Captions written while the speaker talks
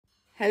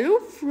Hello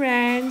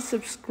friends,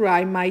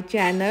 subscribe my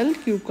channel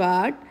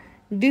QCard.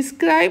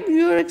 Describe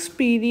your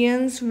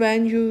experience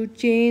when you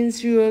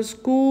change your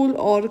school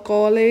or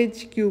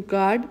college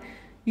QCard.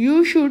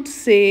 You should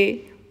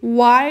say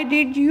why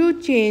did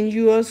you change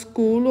your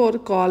school or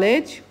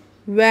college?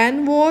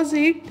 When was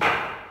it?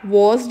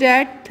 Was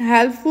that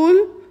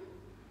helpful?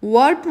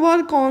 What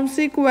were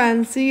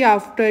consequences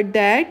after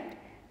that?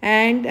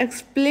 And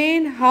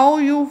explain how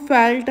you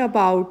felt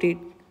about it.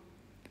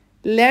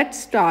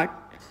 Let's start.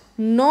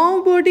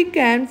 Nobody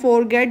can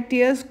forget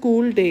their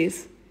school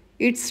days.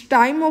 It's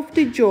time of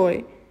the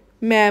joy,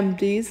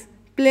 memories,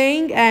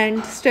 playing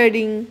and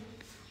studying,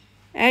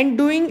 and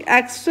doing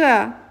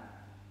extra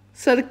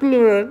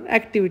circular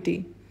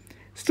activity.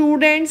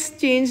 Students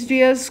change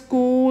their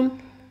school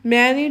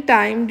many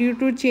times due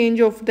to change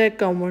of their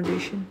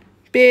accommodation.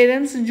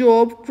 Parents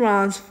job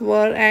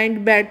transfer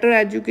and better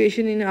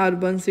education in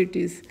urban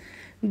cities.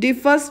 The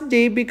first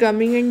day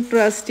becoming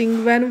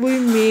interesting when we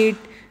meet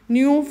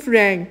new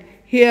friend.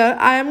 Here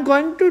I am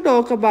going to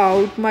talk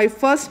about my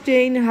first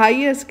day in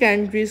higher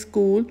secondary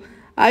school.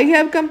 I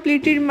have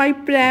completed my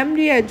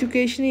primary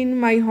education in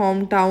my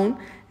hometown.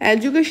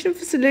 Education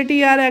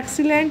facilities are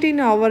excellent in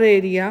our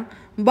area,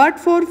 but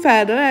for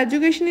further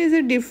education is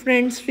a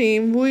different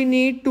stream. We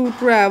need to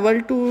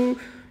travel to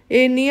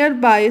a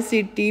nearby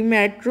city,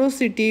 metro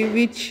city,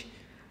 which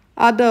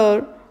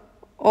other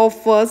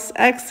offers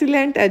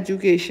excellent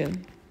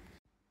education.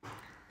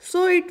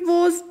 So it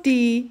was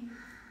the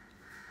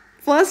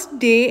first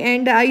day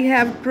and I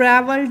have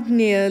traveled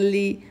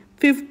nearly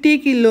 50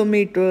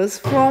 kilometers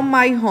from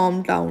my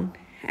hometown,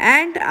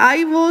 and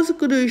I was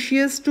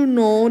curious to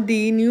know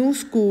the new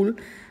school.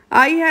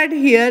 I had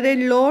heard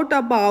a lot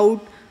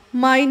about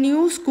my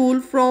new school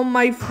from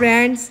my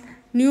friends.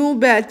 New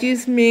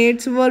batches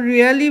mates were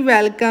really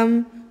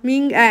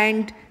welcoming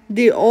and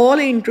they all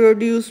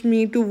introduced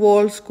me to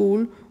Wall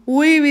School.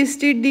 We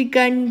visited the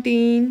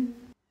canteen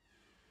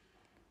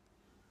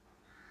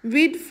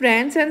with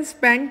friends and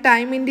spent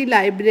time in the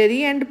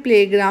library and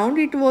playground.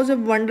 It was a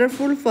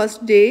wonderful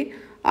first day.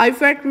 I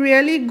felt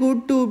really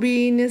good to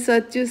be in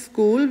such a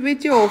school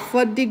which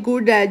offered the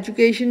good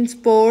education,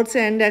 sports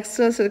and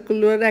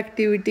extracurricular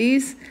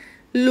activities.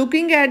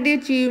 Looking at the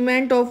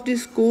achievement of the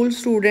school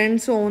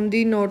students on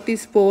the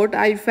notice board,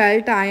 I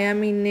felt I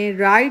am in a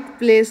right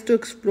place to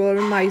explore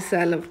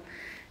myself.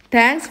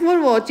 Thanks for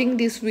watching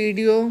this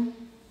video.